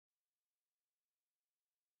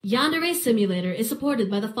Yandere Simulator is supported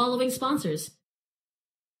by the following sponsors.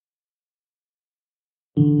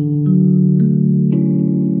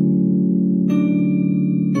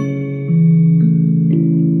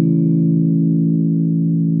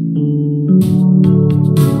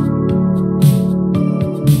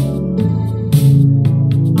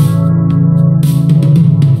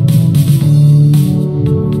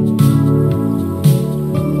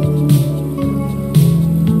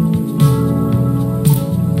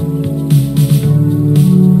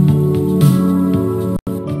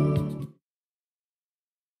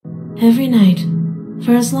 Every night,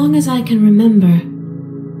 for as long as I can remember,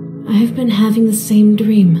 I've been having the same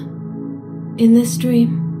dream. In this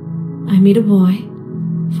dream, I meet a boy,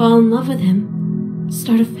 fall in love with him,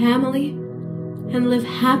 start a family, and live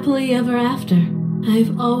happily ever after.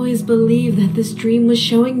 I've always believed that this dream was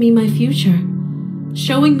showing me my future,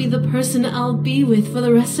 showing me the person I'll be with for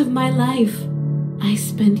the rest of my life. I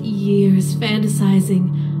spent years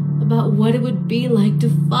fantasizing about what it would be like to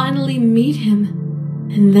finally meet him.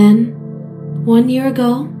 And then, 1 year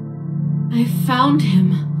ago, I found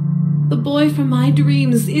him. The boy from my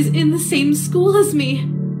dreams is in the same school as me.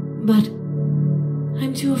 But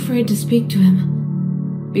I'm too afraid to speak to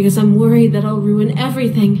him, because I'm worried that I'll ruin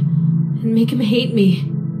everything and make him hate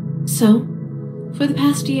me. So, for the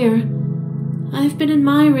past year, I've been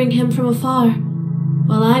admiring him from afar,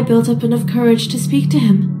 while I built up enough courage to speak to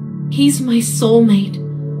him. He's my soulmate,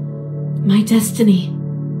 my destiny.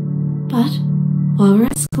 But while we're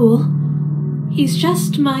at school, he's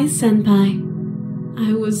just my senpai.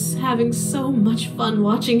 I was having so much fun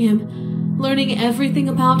watching him, learning everything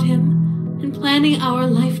about him, and planning our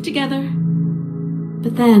life together.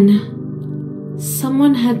 But then,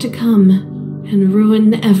 someone had to come and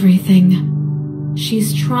ruin everything.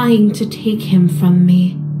 She's trying to take him from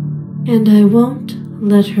me, and I won't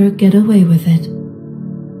let her get away with it.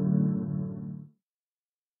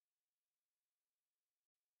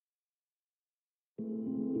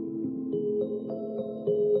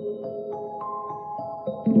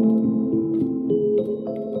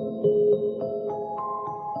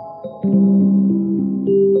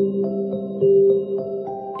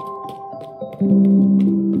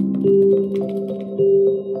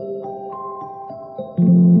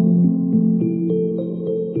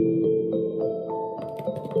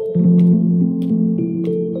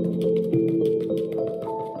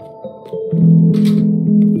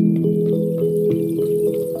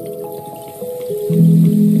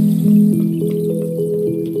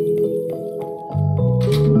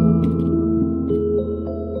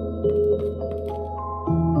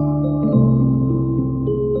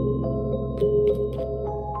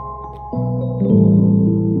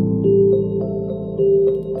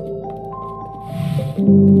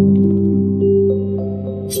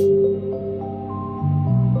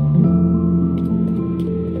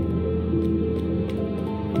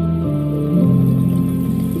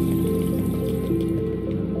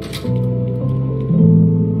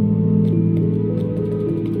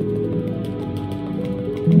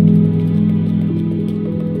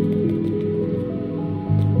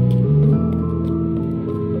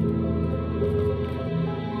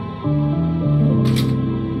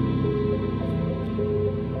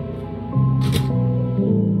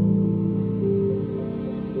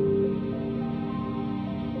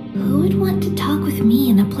 Who would want to talk with me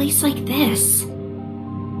in a place like this?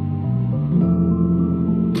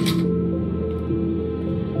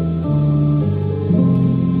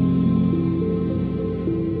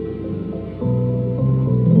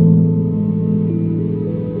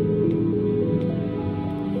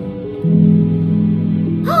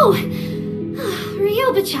 Oh!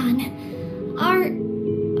 Ryoba-chan!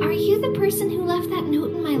 Are you the person who left that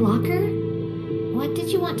note in my locker? What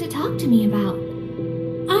did you want to talk to me about?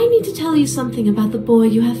 I need to tell you something about the boy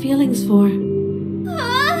you have feelings for. You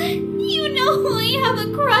know who I have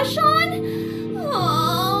a crush on?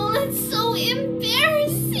 Oh, that's so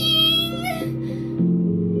embarrassing.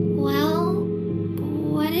 Well,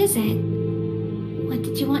 what is it? What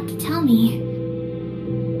did you want to tell me?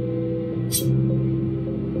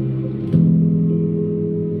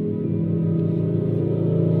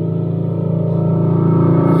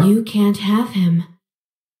 You can't have him.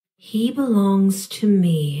 He belongs to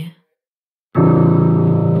me.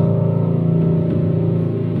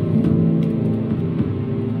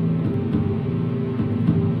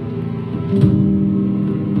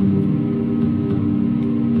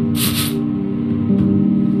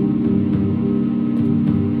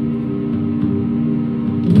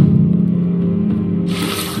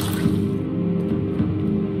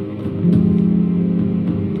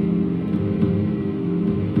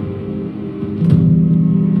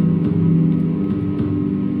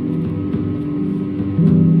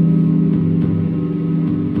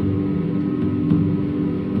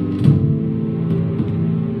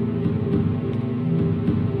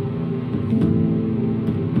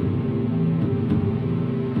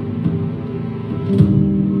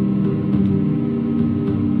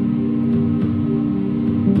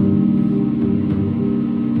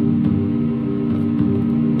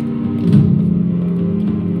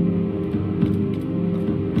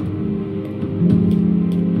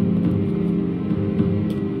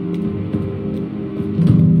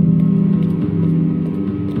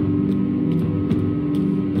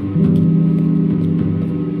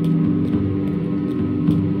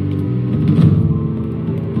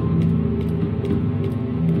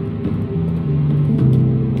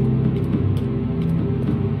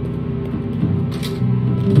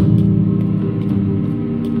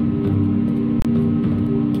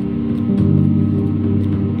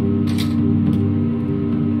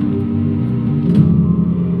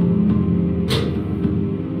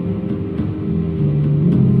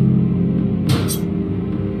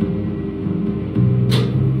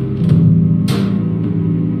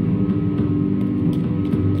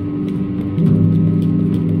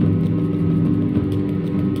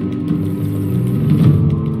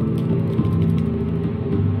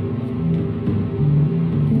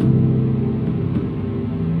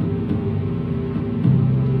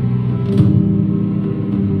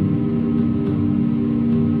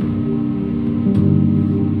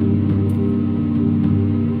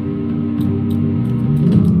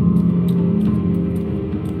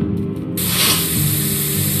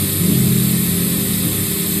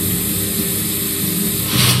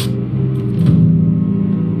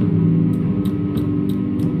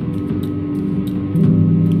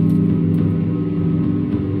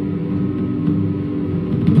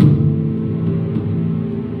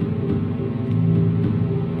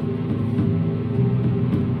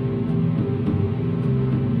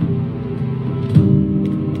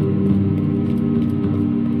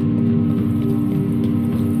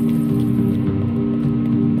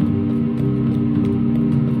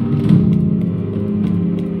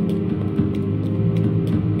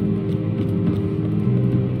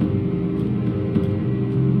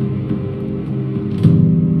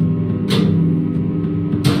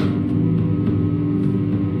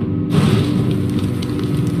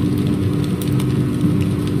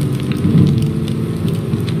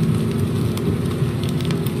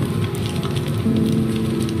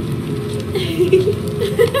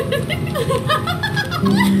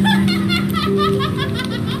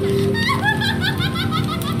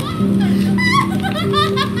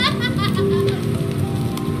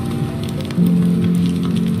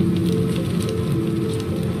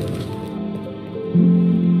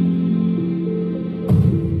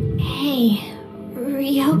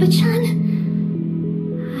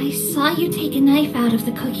 Papa-chan? I saw you take a knife out of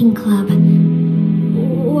the cooking club.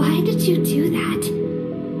 Why did you do that?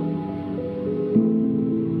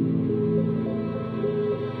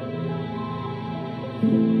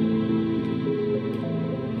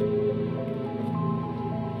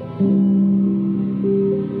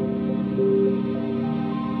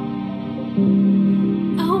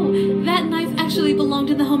 Oh, that knife actually belonged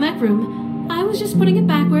in the home ec room. I was just putting it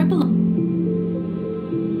back where it belonged.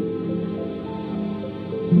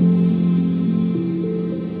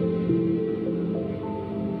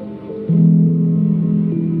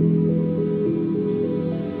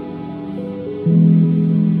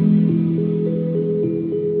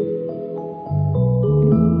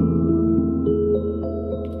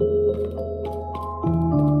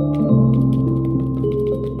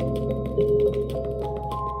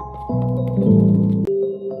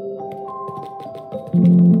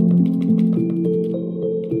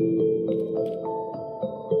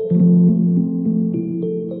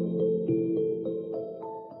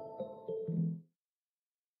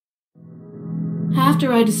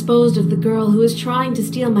 After I disposed of the girl who was trying to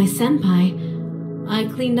steal my senpai, I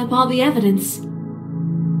cleaned up all the evidence.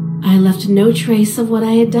 I left no trace of what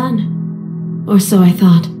I had done, or so I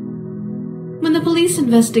thought. When the police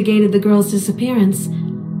investigated the girl's disappearance,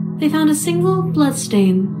 they found a single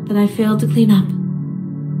bloodstain that I failed to clean up.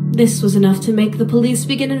 This was enough to make the police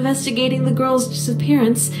begin investigating the girl's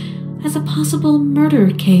disappearance as a possible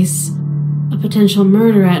murder case. A potential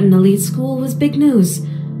murder at an elite school was big news.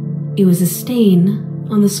 It was a stain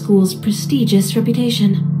on the school's prestigious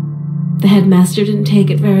reputation. The headmaster didn't take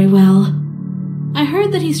it very well. I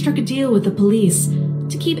heard that he struck a deal with the police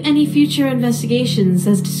to keep any future investigations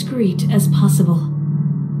as discreet as possible.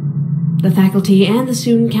 The faculty and the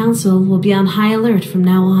student council will be on high alert from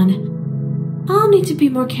now on. I'll need to be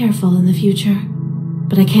more careful in the future,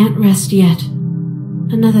 but I can't rest yet.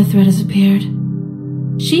 Another threat has appeared.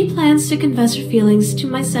 She plans to confess her feelings to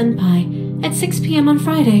my senpai at 6 p.m. on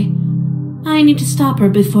Friday. I need to stop her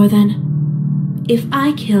before then. If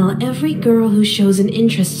I kill every girl who shows an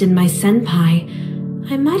interest in my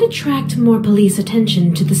senpai, I might attract more police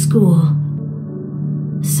attention to the school.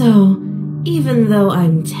 So, even though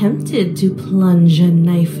I'm tempted to plunge a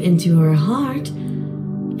knife into her heart,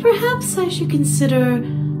 perhaps I should consider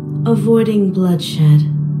avoiding bloodshed.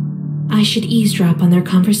 I should eavesdrop on their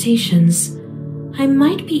conversations. I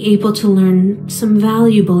might be able to learn some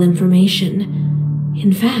valuable information.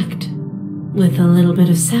 In fact, with a little bit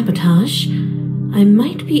of sabotage, I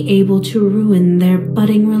might be able to ruin their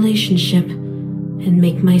budding relationship and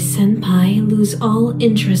make my senpai lose all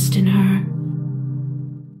interest in her.